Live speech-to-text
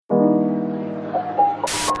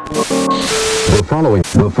The following,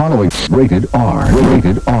 rated R,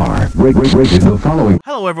 rated the following.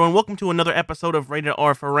 Hello everyone, welcome to another episode of Rated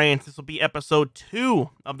R for Rants. This will be episode 2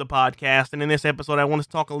 of the podcast, and in this episode I want to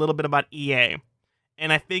talk a little bit about EA.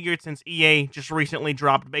 And I figured since EA just recently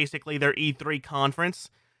dropped basically their E3 conference,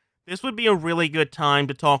 this would be a really good time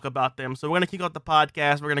to talk about them. So we're going to kick off the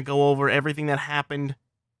podcast, we're going to go over everything that happened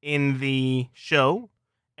in the show,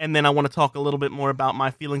 and then I want to talk a little bit more about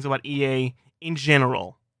my feelings about EA in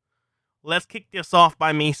general. Let's kick this off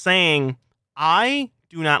by me saying, I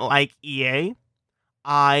do not like EA.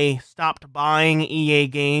 I stopped buying EA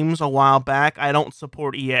games a while back. I don't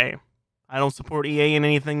support EA. I don't support EA in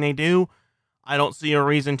anything they do. I don't see a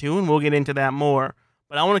reason to, and we'll get into that more.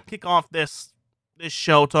 But I want to kick off this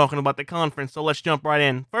show talking about the conference, so let's jump right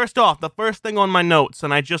in. First off, the first thing on my notes,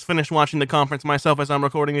 and I just finished watching the conference myself as I'm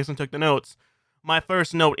recording this and took the notes. My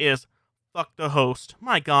first note is, fuck the host.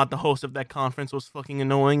 My god, the host of that conference was fucking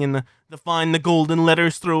annoying, and the find the golden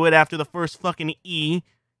letters through it after the first fucking E.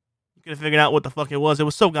 You could have figured out what the fuck it was. It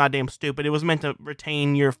was so goddamn stupid. It was meant to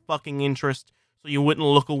retain your fucking interest so you wouldn't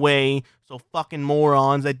look away. So fucking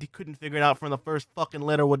morons that couldn't figure it out from the first fucking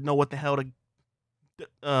letter would know what the hell to...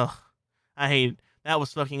 I hate it. That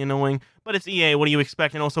was fucking annoying. But it's EA, what do you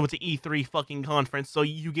expect? And also it's an E3 fucking conference, so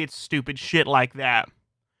you get stupid shit like that.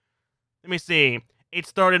 Let me see. It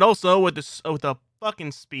started also with a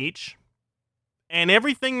fucking speech, and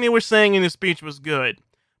everything they were saying in the speech was good.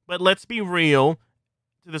 But let's be real,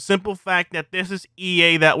 to the simple fact that this is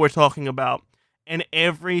EA that we're talking about, and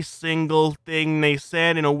every single thing they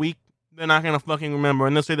said in a week, they're not gonna fucking remember,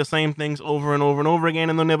 and they'll say the same things over and over and over again,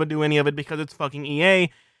 and they'll never do any of it because it's fucking EA,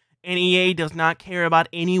 and EA does not care about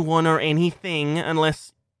anyone or anything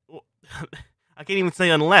unless... I can't even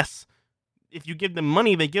say unless. If you give them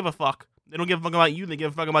money, they give a fuck. They don't give a fuck about you, they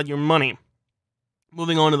give a fuck about your money.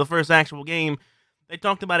 Moving on to the first actual game, they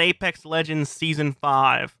talked about Apex Legends Season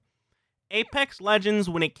 5. Apex Legends,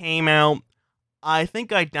 when it came out, I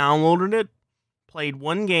think I downloaded it, played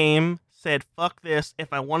one game, said, fuck this,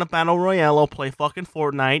 if I want a Battle Royale, I'll play fucking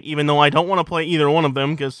Fortnite, even though I don't want to play either one of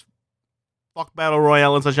them, because fuck Battle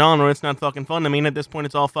Royale as a genre, it's not fucking fun to me, and at this point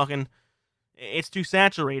it's all fucking, it's too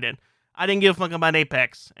saturated. I didn't give a fuck about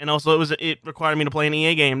Apex, and also it required me to play an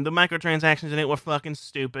EA game. The microtransactions in it were fucking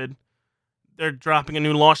stupid. They're dropping a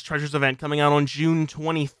new Lost Treasures event coming out on June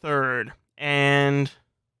 23rd, and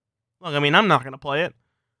look, I mean, I'm not gonna play it.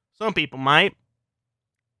 Some people might.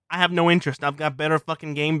 I have no interest. I've got better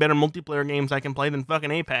multiplayer games I can play than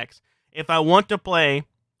fucking Apex. If I want to play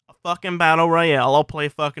a fucking Battle Royale, I'll play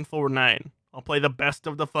fucking Fortnite. I'll play the best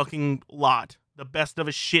of the fucking lot. The best of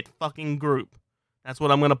a shit fucking group. That's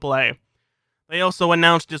what I'm going to play. They also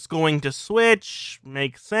announced it's going to Switch.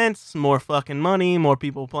 Makes sense. More fucking money. More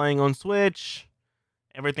people playing on Switch.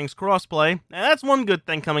 Everything's crossplay. Now, that's one good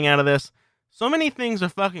thing coming out of this. So many things are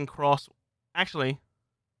fucking Actually,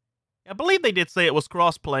 I believe they did say it was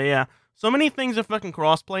crossplay, yeah. So many things are fucking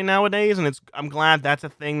crossplay nowadays, and I'm glad that's a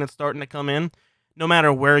thing that's starting to come in. No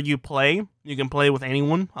matter where you play, you can play with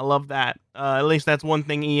anyone. I love that. At least that's one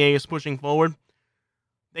thing EA is pushing forward.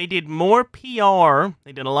 They did more PR.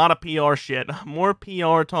 They did a lot of PR shit. More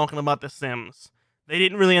PR talking about The Sims. They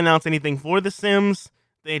didn't really announce anything for The Sims.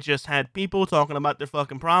 They just had people talking about their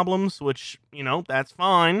fucking problems, which, that's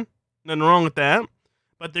fine. Nothing wrong with that.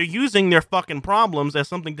 But they're using their fucking problems as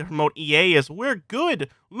something to promote EA as, we're good.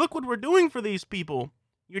 Look what we're doing for these people.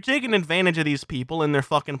 You're taking advantage of these people and their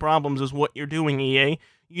fucking problems is what you're doing, EA.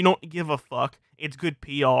 You don't give a fuck. It's good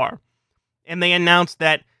PR. And they announced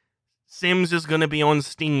that Sims is gonna be on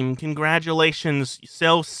Steam. Congratulations.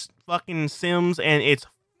 Sell fucking Sims, and it's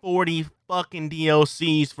 40 fucking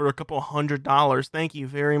DLCs for a couple $100. Thank you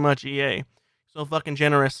very much, EA. So fucking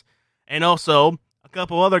generous. And also, a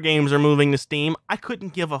couple other games are moving to Steam. I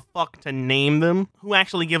couldn't give a fuck to name them. Who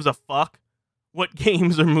actually gives a fuck what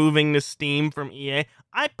games are moving to Steam from EA?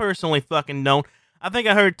 I personally fucking don't. I think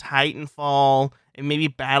I heard Titanfall, and maybe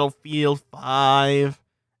Battlefield 5,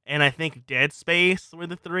 and I think Dead Space were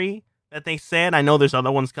the 3 that they said. I know there's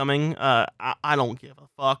other ones coming. I don't give a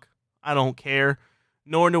fuck. I don't care.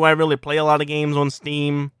 Nor do I really play a lot of games on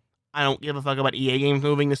Steam. I don't give a fuck about EA games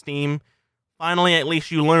moving to Steam. Finally, at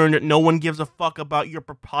least you learned that no one gives a fuck about your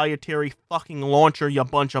proprietary fucking launcher, you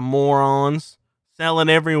bunch of morons. Sell it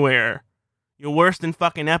everywhere. You're worse than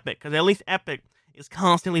fucking Epic, because at least Epic is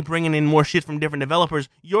constantly bringing in more shit from different developers.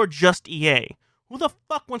 You're just EA. Who the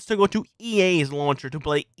fuck wants to go to EA's launcher to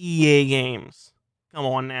play EA games? Come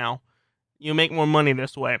on now. You make more money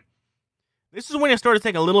this way. This is when it started to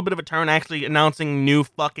take a little bit of a turn, actually announcing new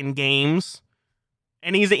fucking games.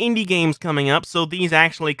 And these are indie games coming up, so these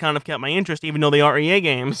actually kind of kept my interest, even though they are EA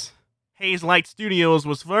games. Hazelight Studios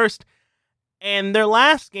was first, and their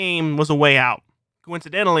last game was A Way Out.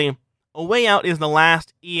 Coincidentally, A Way Out is the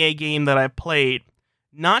last EA game that I played.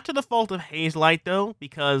 Not to the fault of Hazelight, though,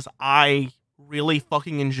 because I really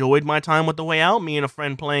fucking enjoyed my time with A Way Out, me and a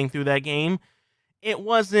friend playing through that game. It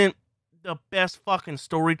wasn't the best fucking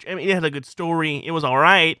story. I mean, it had a good story. It was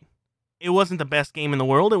alright. It wasn't the best game in the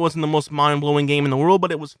world. It wasn't the most mind-blowing game in the world,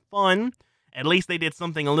 but it was fun. At least they did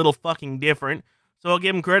something a little fucking different. So I'll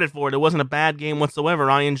give them credit for it. It wasn't a bad game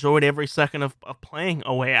whatsoever. I enjoyed every second of playing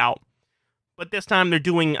A Way Out. But this time they're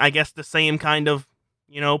doing, I guess, the same kind of,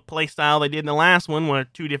 play style they did in the last one, where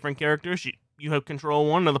two different characters, you have control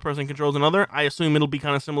one, another person controls another. I assume it'll be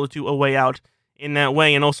kind of similar to A Way Out in that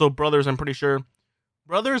way. And also Brothers, I'm pretty sure.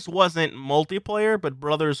 Brothers wasn't multiplayer, but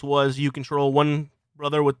Brothers was you control one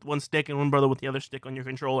brother with one stick and one brother with the other stick on your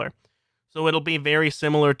controller. So it'll be very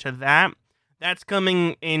similar to that. That's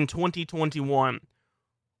coming in 2021.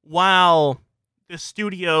 While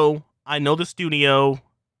I know the studio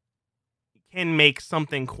can make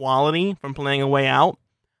something quality from playing A Way Out,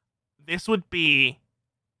 this would be,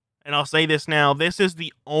 and I'll say this now, this is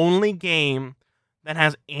the only game that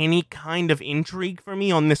has any kind of intrigue for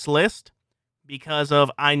me on this list, because of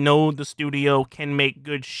I know the studio can make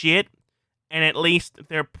good shit, and at least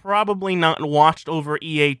they're probably not watched over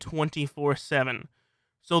EA 24/7.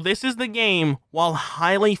 So this is the game, while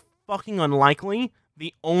highly fucking unlikely,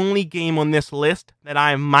 the only game on this list that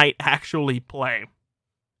I might actually play.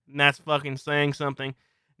 And that's fucking saying something.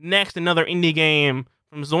 Next, another indie game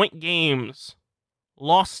from Zoink Games,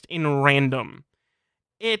 Lost in Random.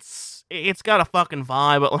 It's got a fucking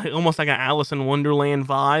vibe, almost like an Alice in Wonderland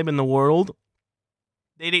vibe in the world.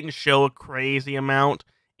 They didn't show a crazy amount.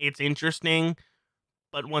 It's interesting,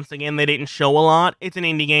 but once again, they didn't show a lot. It's an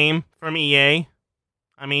indie game from EA.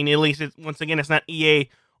 I mean, at least, once again, it's not EA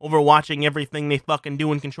overwatching everything they fucking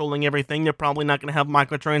do and controlling everything. They're probably not going to have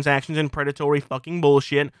microtransactions and predatory fucking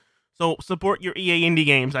bullshit. So support your EA indie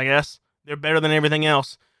games, I guess. They're better than everything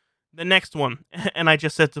else. The next one, and I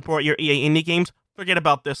just said support your EA indie games, forget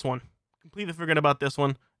about this one. Completely forget about this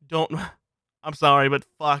one. I'm sorry, but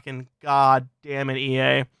fucking god damn it,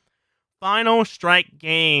 EA. Final Strike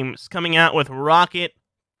Games coming out with Rocket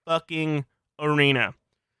fucking Arena.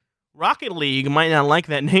 Rocket League might not like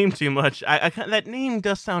that name too much. That name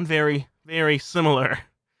does sound very, very similar.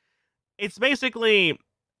 It's basically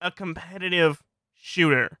a competitive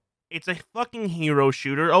shooter. It's a fucking hero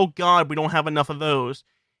shooter. Oh god, we don't have enough of those.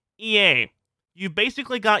 EA, you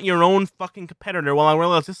basically got your own fucking competitor. Well, I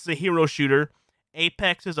realize this is a hero shooter.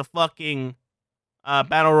 Apex is a fucking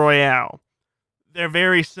battle royale. They're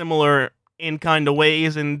very similar in kind of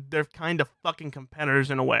ways, and they're kind of fucking competitors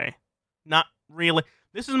in a way. Not really.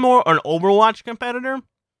 This is more an Overwatch competitor,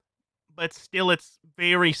 but still it's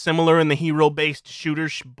very similar in the hero-based shooter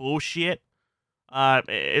bullshit.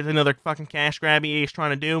 It's another fucking cash grab EA is trying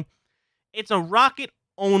to do. It's a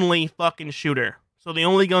rocket-only fucking shooter. So the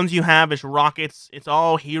only guns you have is rockets. It's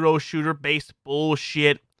all hero shooter-based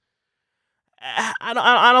bullshit. I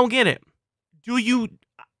don't get it. Do you...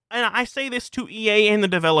 And I say this to EA and the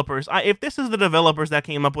developers. If this is the developers that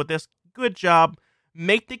came up with this, good job.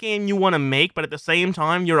 Make the game you want to make, but at the same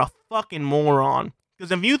time, you're a fucking moron.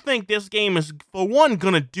 Because if you think this game is, for one,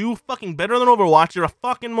 gonna do fucking better than Overwatch, you're a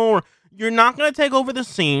fucking moron. You're not gonna take over the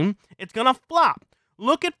scene. It's gonna flop.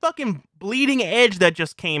 Look at fucking Bleeding Edge that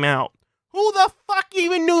just came out. Who the fuck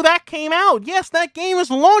even knew that came out? Yes, that game is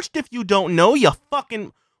launched if you don't know, you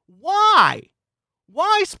fucking... Why?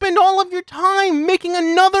 Why spend all of your time making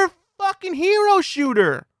another fucking hero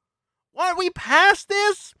shooter? Aren't we past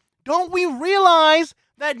this? Don't we realize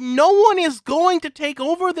that no one is going to take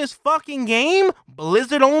over this fucking game?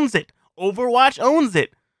 Blizzard owns it. Overwatch owns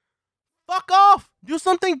it. Fuck off. Do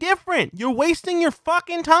something different. You're wasting your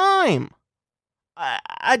fucking time.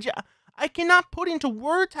 I cannot put into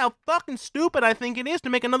words how fucking stupid I think it is to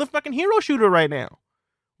make another fucking hero shooter right now.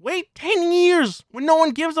 Wait 10 years when no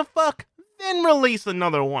one gives a fuck, then release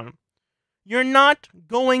another one. You're not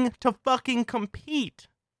going to fucking compete.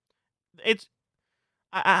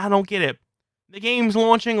 I don't get it. The game's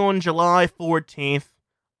launching on July 14th.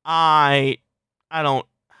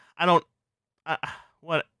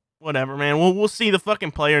 Whatever, man. We'll see the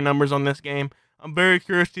fucking player numbers on this game. I'm very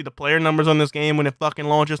curious to see the player numbers on this game when it fucking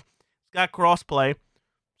launches. It's got crossplay,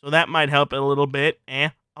 so that might help it a little bit.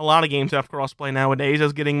 A lot of games have crossplay nowadays.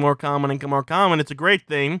 It's getting more common and more common. It's a great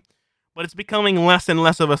thing, but it's becoming less and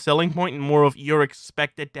less of a selling point and more of you're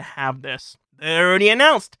expected to have this. They already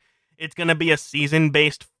announced it's going to be a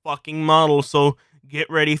season-based fucking model, so get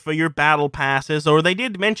ready for your battle passes. Or they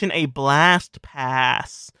did mention a blast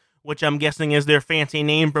pass, which I'm guessing is their fancy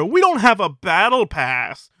name for, we don't have a battle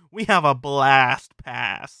pass. We have a blast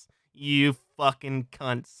pass. You fucking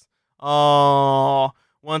cunts. Oh,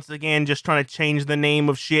 once again, just trying to change the name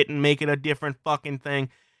of shit and make it a different fucking thing.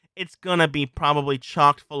 It's gonna be probably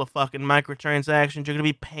chocked full of fucking microtransactions. You're gonna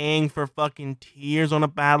be paying for fucking tiers on a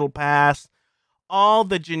battle pass. All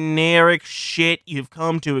the generic shit you've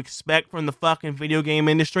come to expect from the fucking video game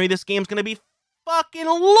industry. This game's gonna be fucking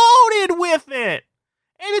loaded with it.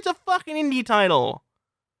 And it's a fucking indie title.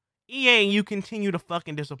 EA, you continue to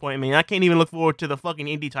fucking disappoint me. I can't even look forward to the fucking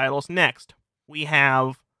indie titles. Next, we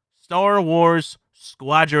have Star Wars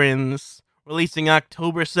Squadrons, releasing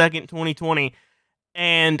October 2nd, 2020.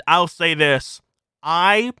 And I'll say this,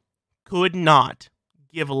 I could not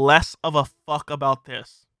give less of a fuck about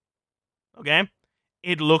this. Okay?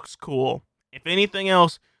 It looks cool. If anything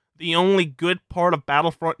else, the only good part of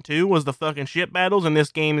Battlefront 2 was the fucking ship battles, and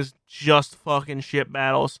this game is just fucking ship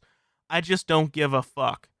battles. I just don't give a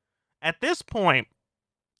fuck. At this point,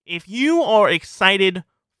 if you are excited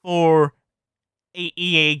for a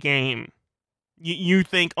EA game, you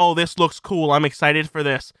think, oh, this looks cool, I'm excited for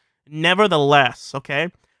this. Nevertheless, okay,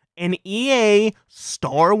 an EA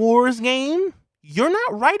Star Wars game, you're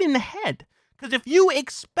not right in the head. Because if you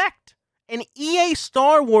expect an EA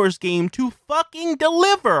Star Wars game to fucking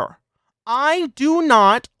deliver, I do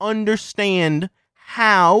not understand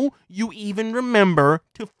how you even remember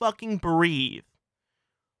to fucking breathe.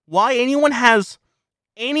 Why anyone has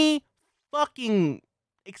any fucking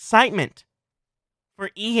excitement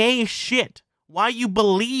for EA shit. Why you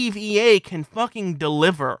believe EA can fucking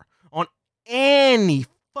deliver on any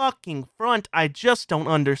fucking front, I just don't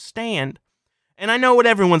understand. And I know what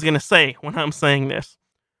everyone's gonna say when I'm saying this,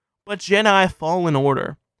 but Jedi Fallen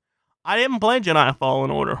Order. I didn't play Jedi Fallen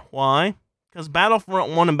Order. Why? Because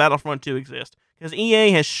Battlefront 1 and Battlefront 2 exist. Because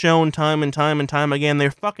EA has shown time and time again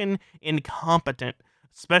they're fucking incompetent,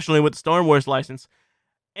 especially with the Star Wars license.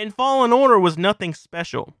 And Fallen Order was nothing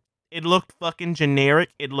special. It looked fucking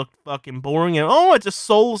generic. It looked fucking boring. And, oh, it's a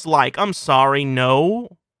Souls-like. I'm sorry,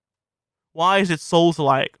 no. Why is it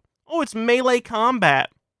Souls-like? Oh, it's melee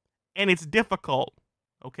combat. And it's difficult.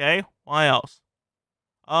 Okay? Why else?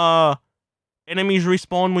 Enemies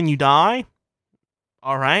respawn when you die?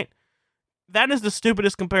 Alright. That is the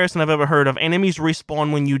stupidest comparison I've ever heard of. Enemies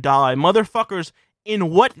respawn when you die. Motherfuckers, in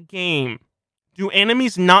what game do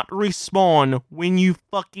enemies not respawn when you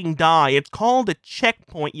fucking die? It's called a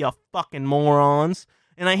checkpoint, you fucking morons.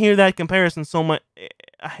 And I hear that comparison so much.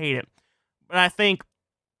 I hate it. But I think,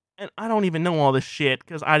 and I don't even know all this shit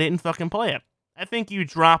because I didn't fucking play it. I think you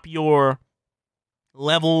drop your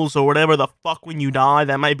levels or whatever the fuck when you die.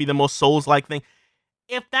 That might be the most Souls-like thing.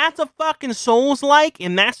 If that's a fucking Souls-like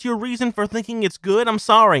and that's your reason for thinking it's good, I'm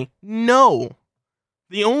sorry. No.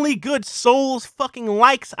 The only good Souls fucking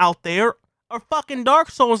likes out there are fucking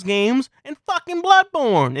Dark Souls games and fucking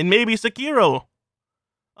Bloodborne and maybe Sekiro.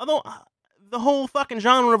 Although, the whole fucking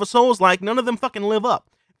genre of a Souls-like, none of them fucking live up.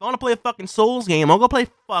 If I want to play a fucking Souls game, I'll go play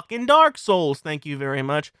fucking Dark Souls, thank you very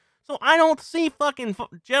much. So I don't see fucking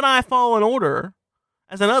Jedi Fallen Order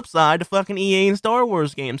as an upside to fucking EA and Star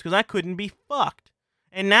Wars games, because I couldn't be fucked.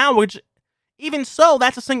 And now, even so,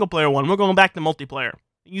 that's a single-player one. We're going back to multiplayer.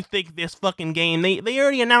 You think this fucking game, they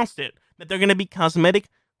already announced it, that they're going to be cosmetic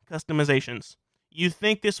customizations. You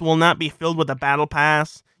think this will not be filled with a battle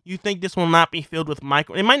pass? You think this will not be filled with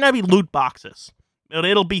it might not be loot boxes, but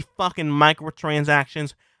it'll be fucking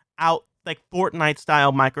microtransactions out, like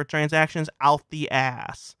Fortnite-style microtransactions out the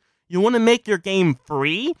ass. You want to make your game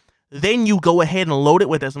free? Then you go ahead and load it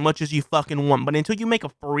with as much as you fucking want. But until you make a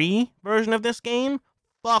free version of this game,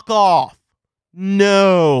 fuck off.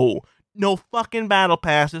 No fucking battle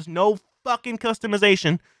passes, no fucking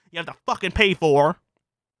customization you have to fucking pay for.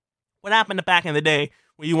 What happened to back in the day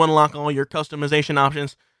where you unlock all your customization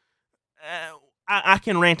options? I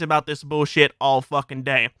can rant about this bullshit all fucking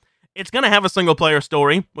day. It's gonna have a single player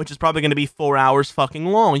story, which is probably gonna be 4 hours fucking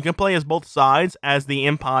long. You can play as both sides, as the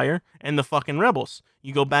Empire and the fucking Rebels.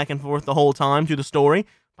 You go back and forth the whole time through the story.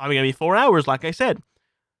 Probably gonna be 4 hours, like I said.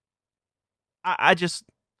 I just...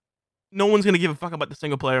 No one's gonna give a fuck about the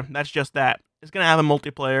single player. That's just that. It's gonna have a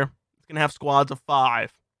multiplayer. It's gonna have squads of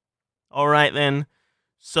 5. Alright then.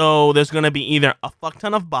 So there's gonna be either a fuck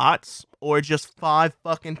ton of bots, or just 5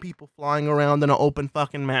 fucking people flying around in an open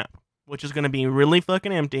fucking map, which is gonna be really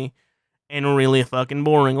fucking empty and really fucking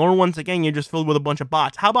boring. Or once again, you're just filled with a bunch of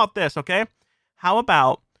bots. How about this, okay? How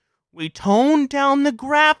about we tone down the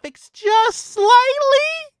graphics just slightly,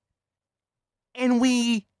 and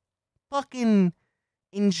we fucking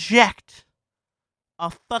inject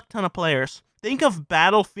a fuck ton of players. Think of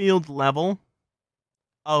Battlefield level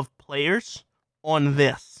of players on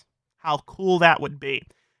this. How cool that would be.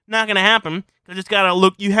 Not gonna happen, because it's gotta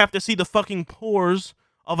look, you have to see the fucking pores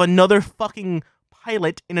of another fucking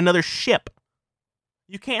pilot in another ship.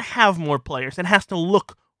 You can't have more players. It has to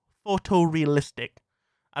look photorealistic.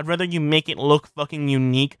 I'd rather you make it look fucking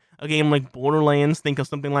unique. A game like Borderlands, think of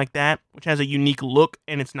something like that, which has a unique look,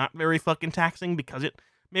 and it's not very fucking taxing because it,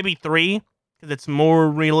 maybe 3, because it's more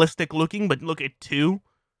realistic looking, but look at 2.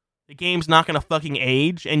 The game's not gonna fucking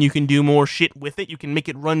age, and you can do more shit with it. You can make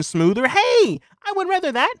it run smoother. Hey, I would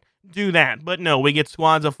rather that. Do that. But no, we get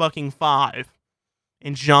squads of fucking 5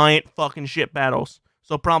 in giant fucking ship battles.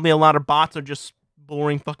 So probably a lot of bots are just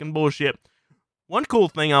boring fucking bullshit. One cool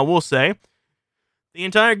thing I will say, the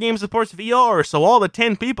entire game supports VR, so all the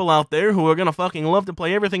 10 people out there who are gonna fucking love to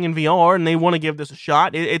play everything in VR and they want to give this a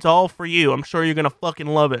shot, it's all for you. I'm sure you're gonna fucking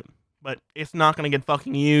love it. But it's not gonna get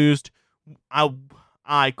fucking used.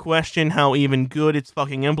 I question how even good it's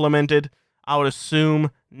fucking implemented. I would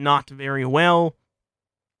assume not very well.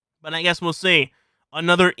 But I guess we'll see.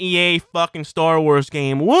 Another EA fucking Star Wars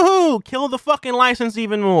game. Woohoo! Kill the fucking license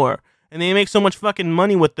even more. And they make so much fucking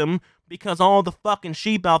money with them because all the fucking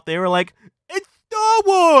sheep out there are like, it's Star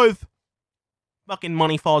Wars! Fucking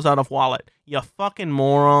money falls out of wallet. You fucking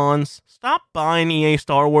morons. Stop buying EA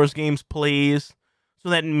Star Wars games, please. So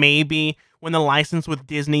that maybe when the license with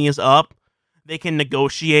Disney is up, they can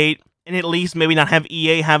negotiate and at least maybe not have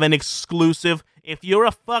EA have an exclusive. If you're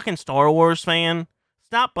a fucking Star Wars fan,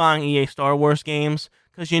 stop buying EA Star Wars games.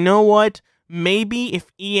 Because you know what? Maybe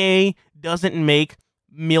if EA doesn't make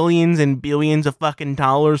millions and billions of fucking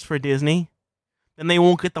dollars for Disney, then they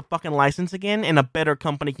won't get the fucking license again, and a better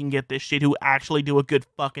company can get this shit who actually do a good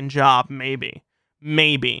fucking job. Maybe.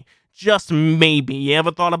 Just maybe. You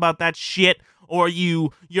ever thought about that shit? Or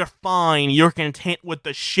you're fine, you're content with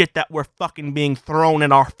the shit that we're fucking being thrown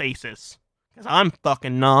in our faces? Because I'm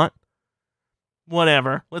fucking not.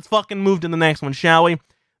 Whatever. Let's fucking move to the next one, shall we?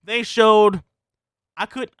 They showed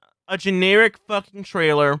a generic fucking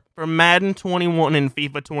trailer for Madden 21 and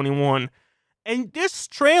FIFA 21. And this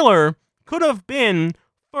trailer could have been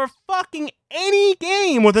for fucking any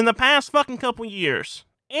game within the past fucking couple years.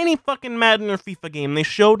 Any fucking Madden or FIFA game. They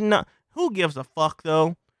showed who gives a fuck,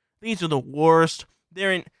 though? These are the worst.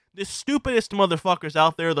 They're the stupidest motherfuckers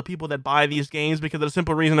out there, the people that buy these games, because of the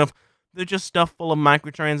simple reason of they're just stuff full of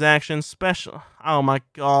microtransactions. Oh my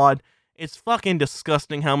god. It's fucking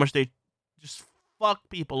disgusting how much they just fuck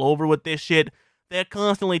people over with this shit. They're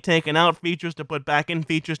constantly taking out features to put back in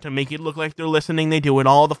features to make it look like they're listening. They do it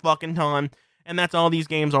all the fucking time. And that's all these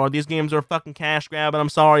games are. These games are a fucking cash grab, and I'm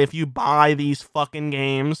sorry, if you buy these fucking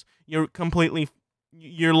games, you're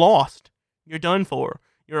lost. You're done for.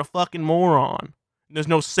 You're a fucking moron. There's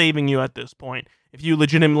no saving you at this point if you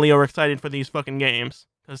legitimately are excited for these fucking games.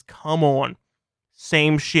 Because, come on.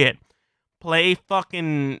 Same shit. Play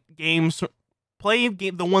fucking games. Play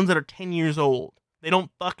the ones that are 10 years old. They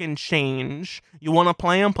don't fucking change. You want to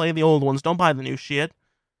play them? Play the old ones. Don't buy the new shit.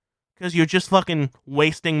 Because you're just fucking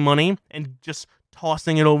wasting money and just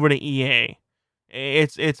tossing it over to EA.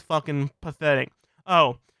 It's fucking pathetic.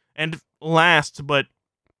 Oh, and last, but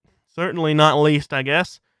certainly not least, I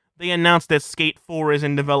guess, they announced that Skate 4 is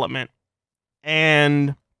in development.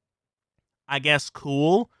 And I guess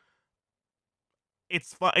cool.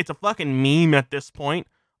 It's a fucking meme at this point.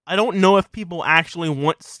 I don't know if people actually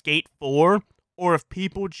want Skate 4 or if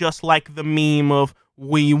people just like the meme of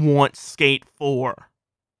we want Skate 4.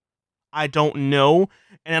 I don't know,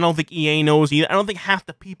 and I don't think EA knows either. I don't think half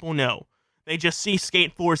the people know. They just see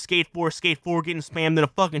Skate 4 getting spammed in a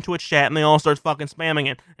fucking Twitch chat, and they all start fucking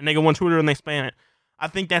spamming it. And they go on Twitter and they spam it. I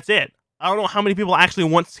think that's it. I don't know how many people actually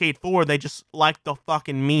want Skate 4. They just like the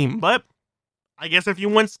fucking meme. But I guess if you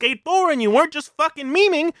want Skate 4 and you weren't just fucking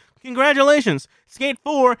memeing, congratulations. Skate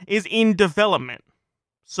 4 is in development.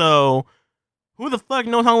 So who the fuck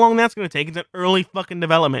knows how long that's going to take? It's an early fucking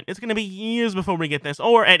development. It's going to be years before we get this.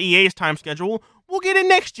 Or at EA's time schedule, we'll get it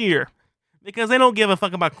next year. Because they don't give a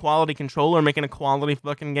fuck about quality control or making a quality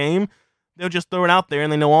fucking game. They'll just throw it out there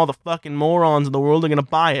and they know all the fucking morons in the world are going to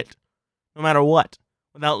buy it. No matter what.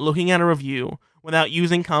 Without looking at a review. Without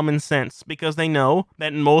using common sense. Because they know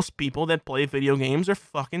that most people that play video games are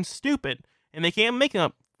fucking stupid. And they can't make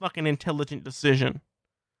a fucking intelligent decision.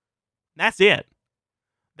 That's it.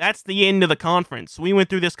 That's the end of the conference. We went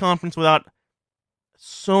through this conference without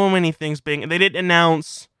so many things being... They didn't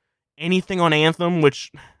announce anything on Anthem,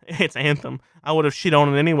 which... It's Anthem. I would have shit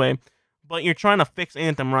on it anyway. But you're trying to fix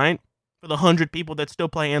Anthem, right? For the 100 people that still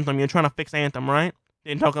play Anthem, you're trying to fix Anthem, right? They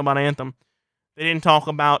didn't talk about Anthem. They didn't talk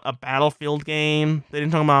about a Battlefield game. They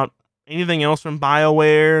didn't talk about anything else from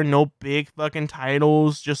BioWare. No big fucking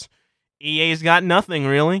titles. Just EA's got nothing,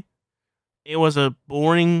 really. It was a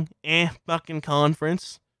boring fucking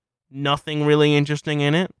conference. nothing really interesting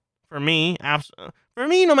in it. For me,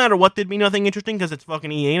 no matter what, there'd be nothing interesting because it's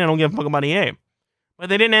fucking EA and I don't give a fuck about EA. But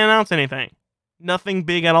they didn't announce anything. Nothing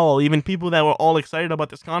big at all. Even people that were all excited about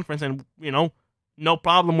this conference and, no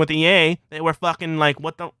problem with EA, they were fucking like,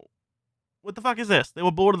 what the fuck is this? They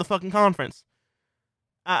were bored of the fucking conference.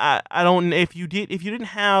 I don't, if you didn't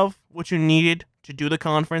have what you needed to do the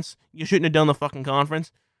conference, you shouldn't have done the fucking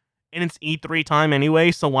conference. And it's E3 time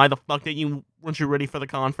anyway, so why the fuck weren't you ready for the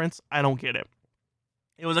conference? I don't get it.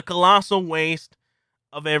 It was a colossal waste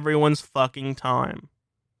of everyone's fucking time.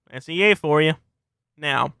 That's EA for you.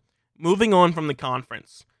 Now, moving on from the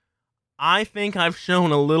conference, I think I've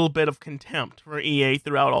shown a little bit of contempt for EA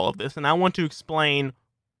throughout all of this, and I want to explain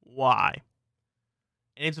why.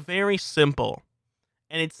 And it's very simple,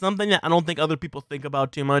 and it's something that I don't think other people think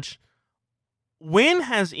about too much. When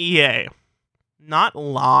has EA not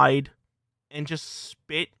lied and just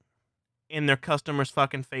spit in their customers'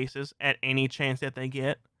 fucking faces at any chance that they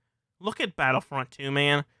get? Look at Battlefront 2,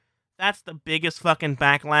 man. That's the biggest fucking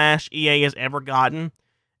backlash EA has ever gotten.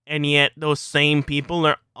 And yet, those same people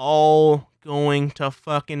are all going to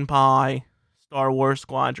fucking buy Star Wars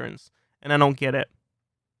Squadrons. And I don't get it.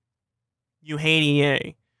 You hate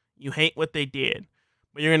EA. You hate what they did.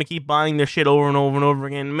 But you're going to keep buying their shit over and over and over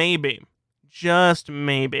again. Maybe. Just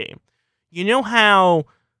maybe. You know how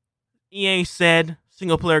EA said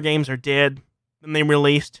single-player games are dead? Then they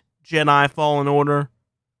released Jedi Fallen Order.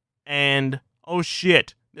 And, oh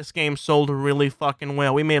shit, this game sold really fucking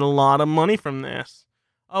well. We made a lot of money from this.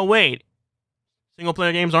 Oh wait,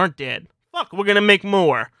 single-player games aren't dead. Fuck, we're gonna make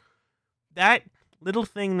more. That little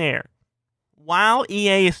thing there. While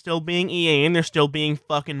EA is still being EA and they're still being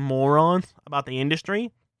fucking morons about the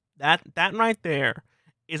industry, that right there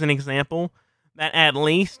is an example that at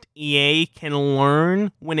least EA can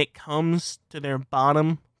learn when it comes to their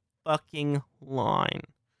bottom fucking line.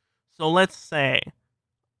 So let's say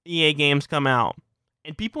EA games come out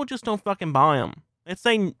and people just don't fucking buy them. Let's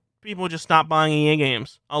say people just stop buying EA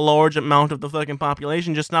games. A large amount of the fucking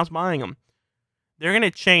population just stops buying them. They're gonna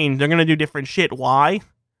change. They're gonna do different shit. Why?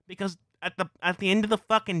 Because at the end of the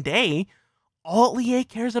fucking day, all EA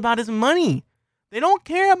cares about is money. They don't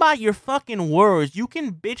care about your fucking words. You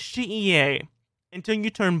can bitch to EA until you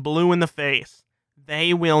turn blue in the face.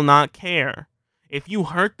 They will not care. If you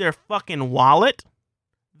hurt their fucking wallet,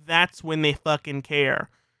 that's when they fucking care.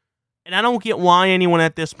 And I don't get why anyone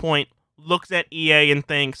at this point looks at EA and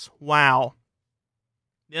thinks, wow,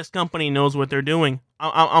 this company knows what they're doing.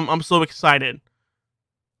 I'm so excited.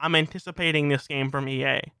 I'm anticipating this game from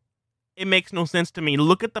EA. It makes no sense to me.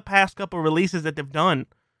 Look at the past couple releases that they've done.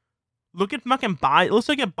 Let's look at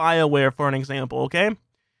BioWare for an example, okay?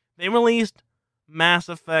 They released Mass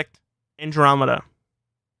Effect Andromeda.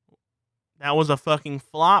 That was a fucking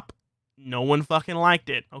flop. No one fucking liked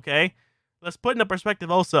it, okay? Let's put into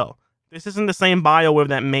perspective also. This isn't the same BioWare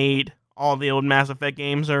that made all the old Mass Effect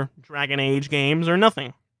games or Dragon Age games or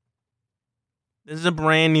nothing. This is a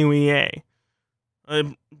brand new EA.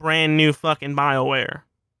 A brand new fucking BioWare.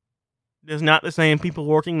 There's not the same people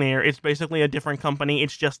working there. It's basically a different company.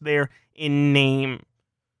 It's just there in name.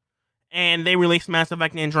 And they released Mass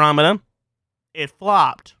Effect Andromeda. It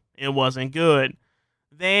flopped. It wasn't good.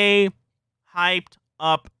 They hyped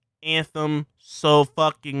up Anthem so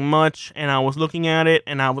fucking much, and I was looking at it,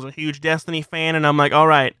 and I was a huge Destiny fan, and I'm like,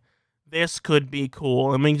 alright, this could be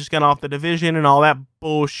cool. And we just got off the Division and all that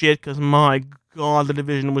bullshit, because my god, the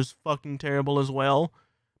Division was fucking terrible as well.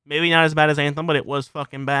 Maybe not as bad as Anthem, but it was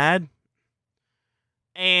fucking bad.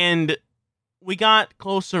 And we got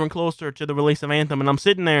closer and closer to the release of Anthem, and I'm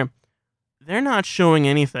sitting there, they're not showing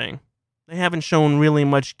anything. They haven't shown really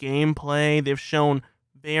much gameplay. They've shown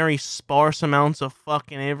very sparse amounts of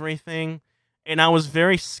fucking everything. And I was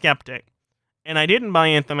very skeptic. And I didn't buy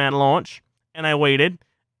Anthem at launch, and I waited.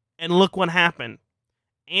 And look what happened.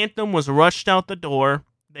 Anthem was rushed out the door.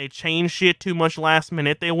 They changed shit too much last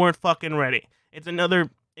minute. They weren't fucking ready. It's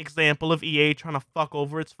another example of EA trying to fuck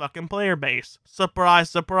over its fucking player base. Surprise,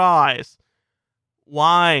 surprise.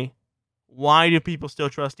 Why? Why do people still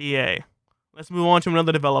trust EA? Let's move on to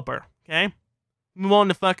another developer, okay? Move on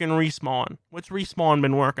to fucking Respawn. What's Respawn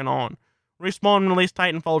been working on? Respawn released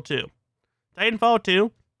Titanfall 2. Titanfall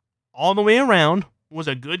 2, all the way around, was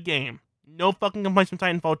a good game. No fucking complaints from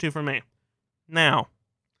Titanfall 2 for me. Now,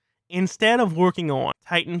 instead of working on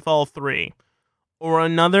Titanfall 3, or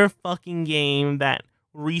another fucking game that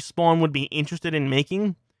Respawn would be interested in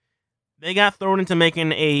making, they got thrown into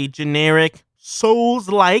making a generic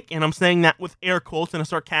Souls-like, and I'm saying that with air quotes in a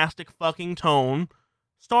sarcastic fucking tone,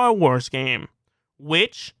 Star Wars game,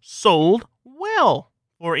 which sold well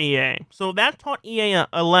for EA. So that taught EA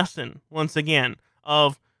a lesson, once again,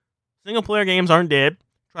 of Single player games aren't dead.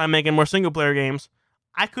 Try making more single player games.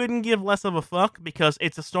 I couldn't give less of a fuck because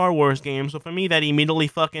it's a Star Wars game. So for me, that immediately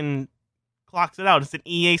fucking clocks it out. It's an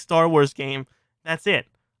EA Star Wars game. That's it.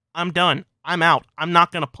 I'm done. I'm out. I'm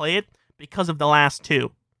not going to play it because of the last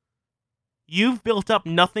two. You've built up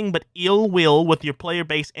nothing but ill will with your player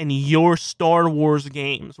base and your Star Wars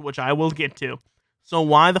games, which I will get to. So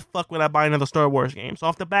why the fuck would I buy another Star Wars game? So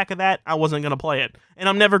off the back of that, I wasn't going to play it. And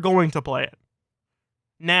I'm never going to play it.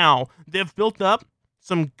 Now, they've built up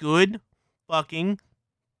some good fucking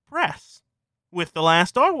press with the last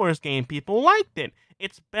Star Wars game. People liked it.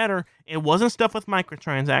 It's better. It wasn't stuff with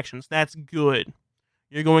microtransactions. That's good.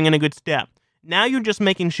 You're going in a good step. Now you're just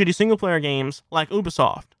making shitty single-player games like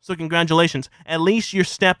Ubisoft. So congratulations. At least you're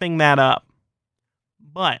stepping that up.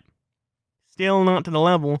 But still not to the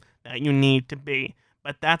level that you need to be.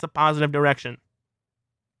 But that's a positive direction.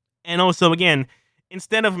 And also, again,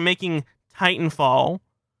 instead of making Titanfall,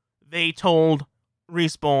 they told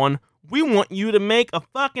Respawn, we want you to make a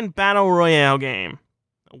fucking Battle Royale game.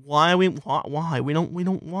 Why? Why are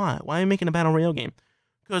we making a Battle Royale game?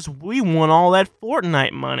 Because we want all that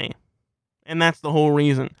Fortnite money. And that's the whole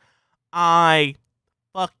reason. I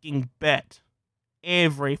fucking bet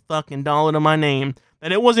every fucking dollar to my name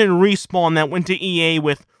that it wasn't Respawn that went to EA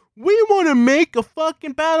with, we want to make a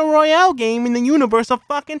fucking Battle Royale game in the universe of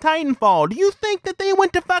fucking Titanfall. Do you think that they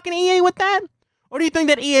went to fucking EA with that? Or do you think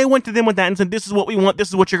that EA went to them with that and said, this is what we want, this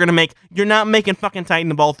is what you're going to make? You're not making fucking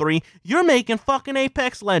Titanfall 3. You're making fucking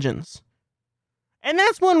Apex Legends. And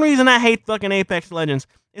that's one reason I hate fucking Apex Legends.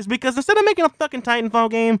 Is because instead of making a fucking Titanfall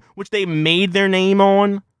game, which they made their name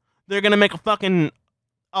on, they're going to make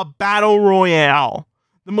a Battle Royale.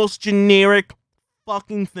 The most generic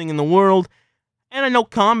fucking thing in the world. And I know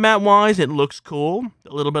combat-wise, it looks cool.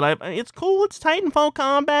 A little bit, it's cool. It's Titanfall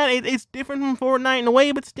combat. It's different from Fortnite in a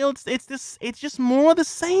way, but still, it's just more of the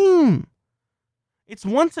same. It's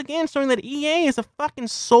once again showing that EA is a fucking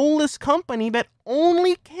soulless company that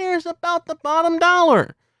only cares about the bottom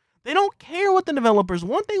dollar. They don't care what the developers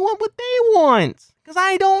want. They want what they want. Because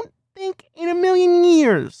I don't think in a million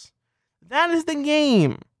years that is the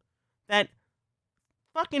game that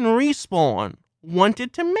fucking Respawn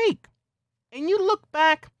wanted to make. And you look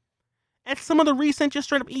back at some of the recent just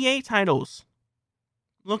straight up EA titles.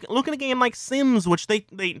 Look at a game like Sims, which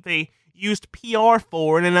they used PR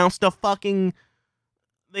for and announced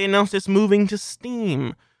they announced it's moving to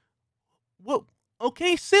Steam. What?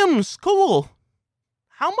 Okay, Sims, cool.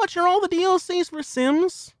 How much are all the DLCs for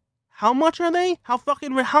Sims? How much are they?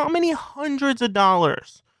 How many hundreds of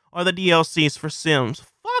dollars are the DLCs for Sims?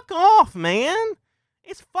 Fuck off, man.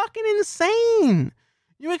 It's fucking insane.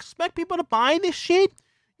 You expect people to buy this shit?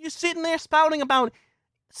 You're sitting there spouting about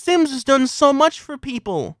Sims has done so much for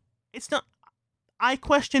people. It's not. I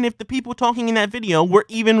question if the people talking in that video were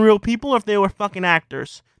even real people or if they were fucking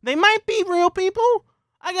actors. They might be real people.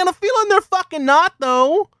 I got a feeling they're fucking not,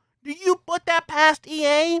 though. Do you put that past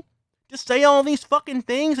EA to say all these fucking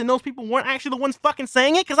things and those people weren't actually the ones fucking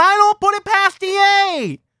saying it? Because I don't put it past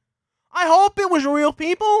EA. I hope it was real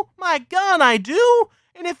people. My God, I do.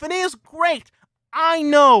 And if it is, great. I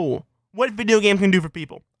know what video games can do for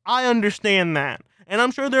people. I understand that. And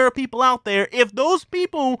I'm sure there are people out there, if those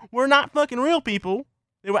people were not fucking real people,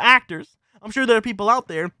 they were actors, I'm sure there are people out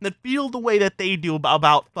there that feel the way that they do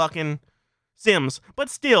about fucking Sims. But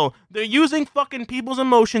still, they're using fucking people's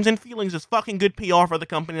emotions and feelings as fucking good PR for the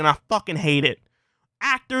company, and I fucking hate it.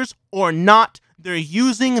 Actors or not, they're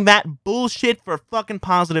using that bullshit for fucking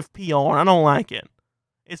positive PR, and I don't like it.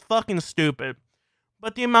 It's fucking stupid.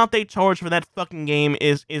 But the amount they charge for that fucking game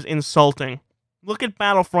is insulting. Look at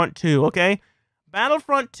Battlefront 2, okay?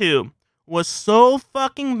 Battlefront 2 was so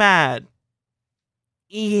fucking bad,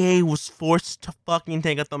 EA was forced to fucking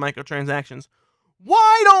take out the microtransactions.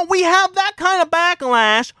 Why don't we have that kind of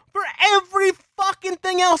backlash for every fucking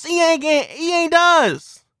thing else EA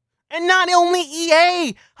does? And not only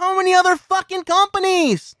EA, how many other fucking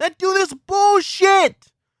companies that do this bullshit?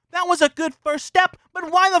 That was a good first step,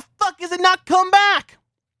 but why the fuck is it not come back?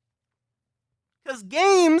 Because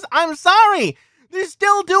games, I'm sorry, they're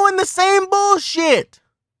still doing the same bullshit.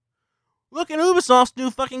 Look at Ubisoft's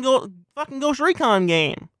new fucking Ghost Recon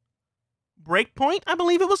game. Breakpoint, I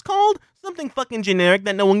believe it was called. Something fucking generic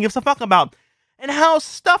that no one gives a fuck about. And how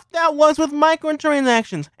stuffed that was with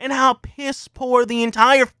microtransactions. And how piss poor the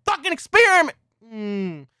entire fucking experiment.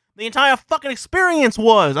 The entire fucking experience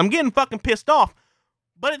was. I'm getting fucking pissed off.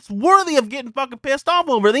 But it's worthy of getting fucking pissed off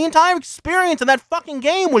over. The entire experience of that fucking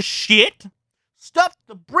game was shit. Stuffed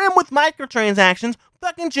the brim with microtransactions.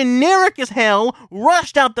 Fucking generic as hell.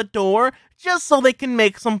 Rushed out the door. Just so they can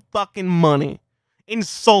make some fucking money.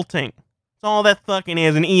 Insulting. That's all that fucking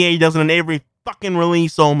is, and EA does it in every fucking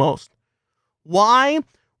release almost. Why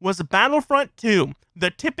was Battlefront 2 the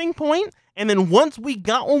tipping point? And then once we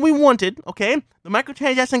got what we wanted, okay, the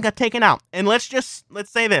microtransaction got taken out. And let's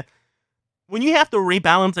say that when you have to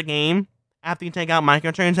rebalance a game after you take out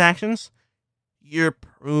microtransactions, you're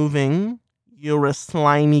proving you're a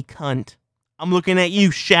slimy cunt. I'm looking at you,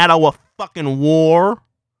 Shadow of fucking War.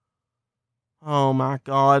 Oh my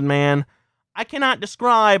god, man. I cannot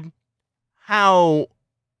describe how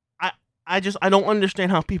I don't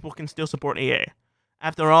understand how people can still support EA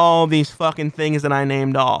after all these fucking things that I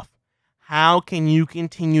named off. How can you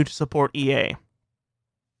continue to support EA?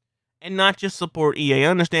 And not just support EA. I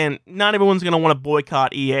understand not everyone's going to want to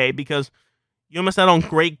boycott EA because you miss out on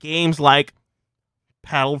great games like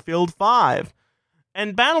Battlefield 5.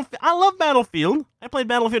 And I love Battlefield. I played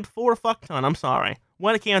Battlefield 4 a fuck ton. I'm sorry.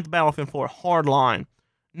 When it came out to Battlefield 4, Hardline.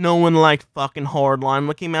 No one liked fucking Hardline.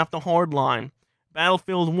 What came after Hardline?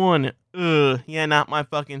 Battlefield 1. Yeah, not my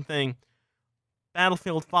fucking thing.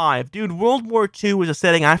 Battlefield 5. Dude, World War II is a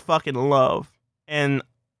setting I fucking love. And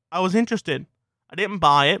I was interested. I didn't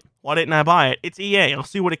buy it. Why didn't I buy it? It's EA. I'll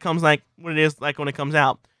see what it is like when it comes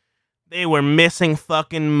out. They were missing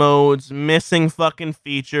fucking modes, missing fucking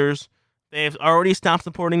features. They've already stopped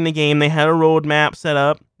supporting the game. They had a roadmap set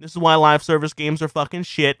up. This is why live service games are fucking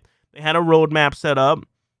shit. They had a roadmap set up.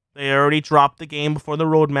 They already dropped the game before the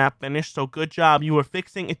roadmap finished, so good job. You were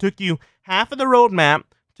fixing... It took you half of the roadmap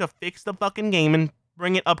to fix the fucking game and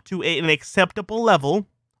bring it up to an acceptable level,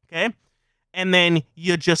 okay? And then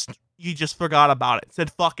you just forgot about it.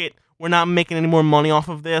 Said, fuck it. We're not making any more money off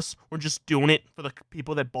of this. We're just doing it for the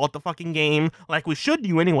people that bought the fucking game, like we should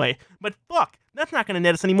do anyway. But fuck, that's not going to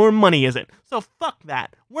net us any more money, is it? So fuck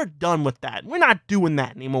that. We're done with that. We're not doing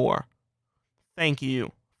that anymore. Thank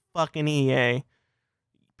you. Fucking EA.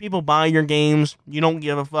 People buy your games. You don't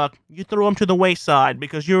give a fuck. You throw them to the wayside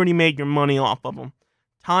because you already made your money off of them.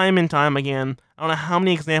 Time and time again. I don't know how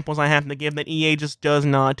many examples I have to give that EA just does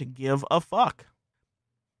not give a fuck.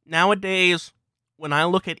 Nowadays, when I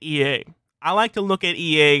look at EA, I like to look at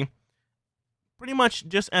EA pretty much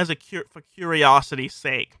just as for curiosity's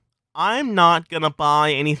sake. I'm not going to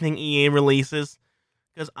buy anything EA releases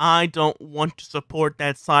because I don't want to support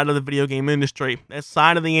that side of the video game industry. That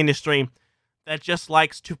side of the industry that just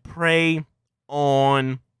likes to prey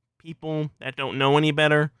on people that don't know any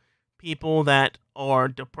better, people that are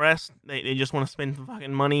depressed, they just want to spend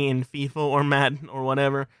fucking money in FIFA or Madden or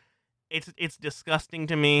whatever. It's disgusting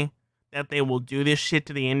to me that they will do this shit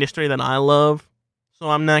to the industry that I love,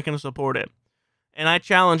 so I'm not going to support it. And I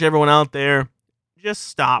challenge everyone out there, just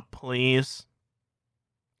stop, please.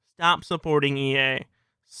 Stop supporting EA.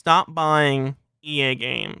 Stop buying EA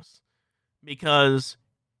games, because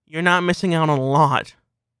you're not missing out on a lot.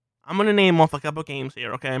 I'm going to name off a couple games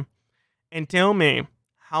here, okay? And tell me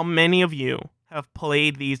how many of you have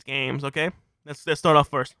played these games, okay? Let's start off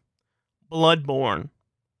first. Bloodborne.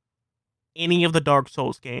 Any of the Dark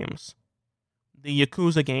Souls games. The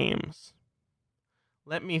Yakuza games.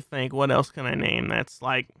 Let me think, what else can I name that's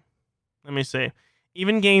like... Let me see.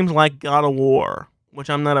 Even games like God of War, which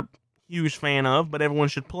I'm not a huge fan of, but everyone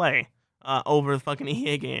should play over the fucking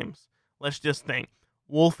EA games. Let's just think.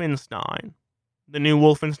 Wolfenstein. The new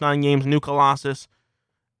Wolfenstein games, New Colossus,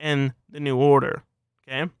 and the New Order.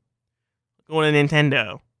 Okay? Going to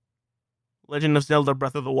Nintendo. Legend of Zelda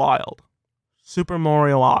Breath of the Wild. Super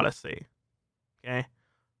Mario Odyssey. Okay?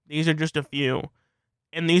 These are just a few.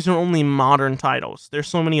 And these are only modern titles. There's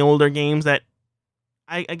so many older games that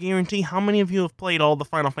I guarantee how many of you have played all the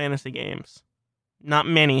Final Fantasy games? Not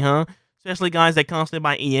many, huh? Especially guys that constantly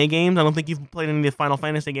buy EA games. I don't think you've played any of the Final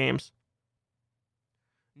Fantasy games.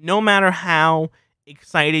 No matter how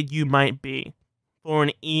excited you might be for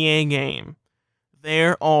an EA game,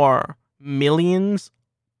 there are millions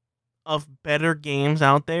of better games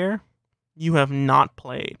out there you have not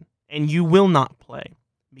played. And you will not play.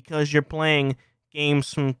 Because you're playing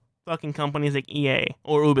games from fucking companies like EA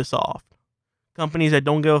or Ubisoft. Companies that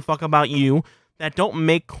don't give a fuck about you, that don't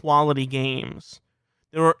make quality games.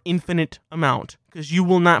 There are infinite amount, because you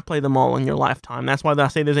will not play them all in your lifetime. That's why I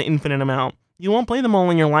say there's an infinite amount. You won't play them all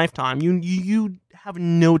in your lifetime. You have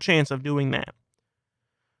no chance of doing that.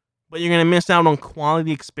 But you're going to miss out on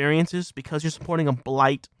quality experiences because you're supporting a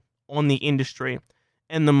blight on the industry.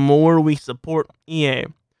 And the more we support EA,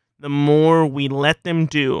 the more we let them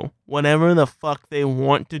do whatever the fuck they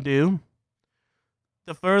want to do,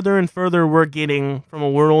 the further and further we're getting from a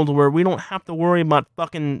world where we don't have to worry about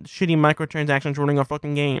fucking shitty microtransactions running our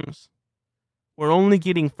fucking games. We're only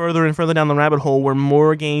getting further and further down the rabbit hole where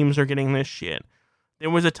more games are getting this shit. There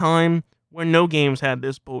was a time where no games had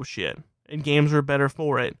this bullshit, and games were better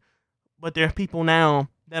for it. But there are people now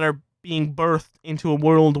that are being birthed into a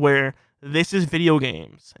world where this is video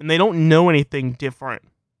games, and they don't know anything different.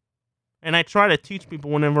 And I try to teach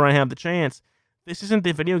people whenever I have the chance, this isn't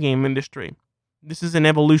the video game industry. This is an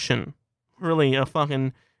evolution, really a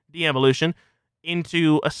fucking de-evolution,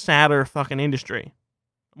 into a sadder fucking industry.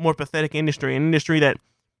 A more pathetic industry, an industry that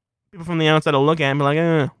people from the outside will look at and be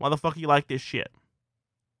like, why the fuck you like this shit?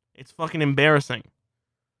 It's fucking embarrassing.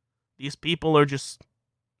 These people are just,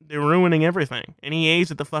 they're ruining everything. And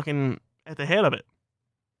EA's at the head of it.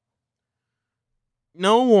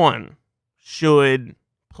 No one should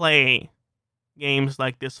play games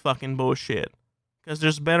like this fucking bullshit. Because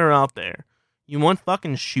there's better out there. You want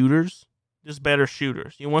fucking shooters? There's better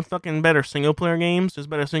shooters. You want fucking better single player games? There's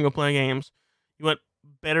better single player games. You want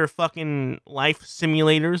better fucking life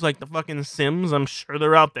simulators like the fucking Sims? I'm sure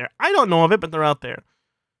they're out there. I don't know of it, but they're out there.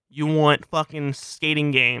 You want fucking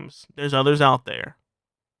skating games? There's others out there.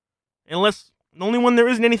 Unless the only one there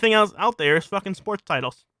isn't anything else out there is fucking sports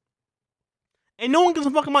titles. And no one gives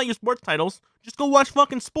a fuck about your sports titles. Just go watch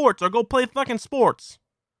fucking sports or go play fucking sports.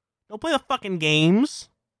 Don't play the fucking games.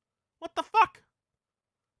 What the fuck?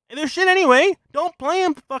 And they're shit anyway. Don't play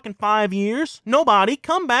them for fucking 5 years. Nobody.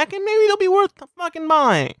 Come back and maybe they'll be worth fucking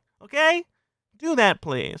buying. Okay? Do that,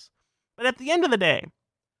 please. But at the end of the day,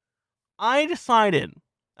 I decided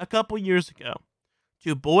a couple years ago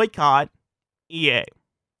to boycott EA.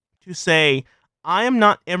 To say, I am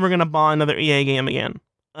not ever going to buy another EA game again.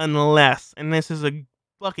 Unless, and this is a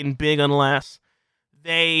fucking big unless,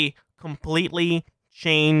 they completely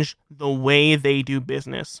change the way they do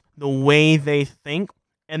business, the way they think,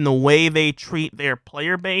 and the way they treat their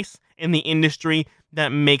player base in the industry that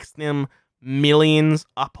makes them millions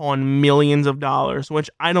upon millions of dollars, which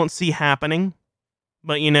I don't see happening,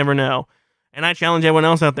 but you never know. And I challenge everyone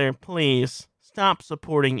else out there, please, stop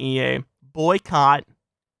supporting EA. Boycott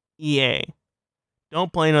EA.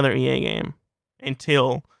 Don't play another EA game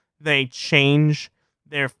until they change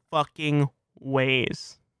their fucking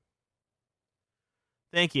ways.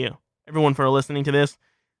 Thank you, everyone, for listening to this.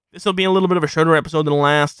 This will be a little bit of a shorter episode than the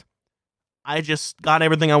last. I just got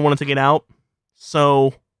everything I wanted to get out,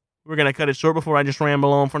 so we're going to cut it short before I just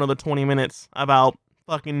ramble on for another 20 minutes about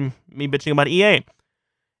fucking me bitching about EA.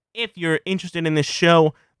 If you're interested in this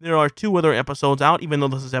show, there are 2 other episodes out, even though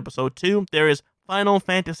this is episode 2. There is Final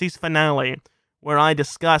Fantasy's Finale, where I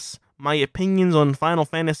discuss my opinions on Final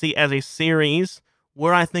Fantasy as a series,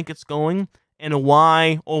 where I think it's going, and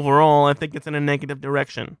why, overall, I think it's in a negative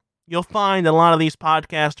direction. You'll find a lot of these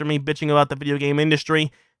podcasts are me bitching about the video game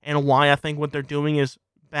industry, and why I think what they're doing is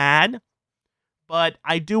bad, but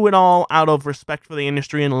I do it all out of respect for the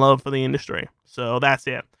industry and love for the industry, so that's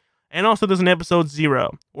it. And also there's an episode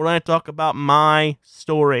 0, where I talk about my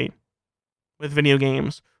story with video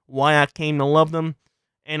games, why I came to love them,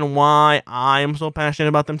 and why I am so passionate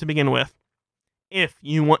about them to begin with. If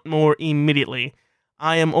you want more immediately,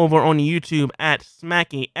 I am over on YouTube at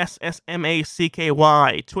Smacky,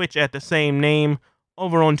 SSMACKY, Twitch at the same name,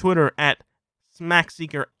 over on Twitter at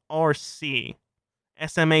SmackSeekerRC,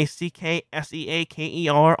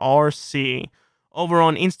 SmackSeekerRC, over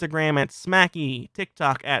on Instagram at Smacky,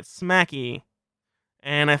 TikTok at Smacky,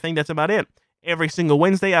 and I think that's about it. Every single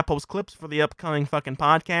Wednesday, I post clips for the upcoming fucking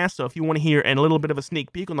podcast, so if you want to hear a little bit of a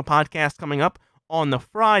sneak peek on the podcast coming up on the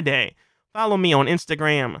Friday, follow me on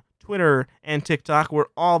Instagram, Twitter, and TikTok, where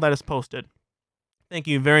all that is posted. Thank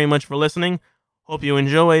you very much for listening. Hope you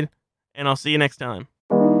enjoyed, and I'll see you next time.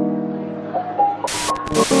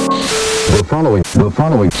 The following,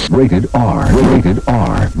 rated R, rated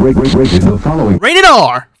R, rated the following. Rated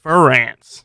R for rants.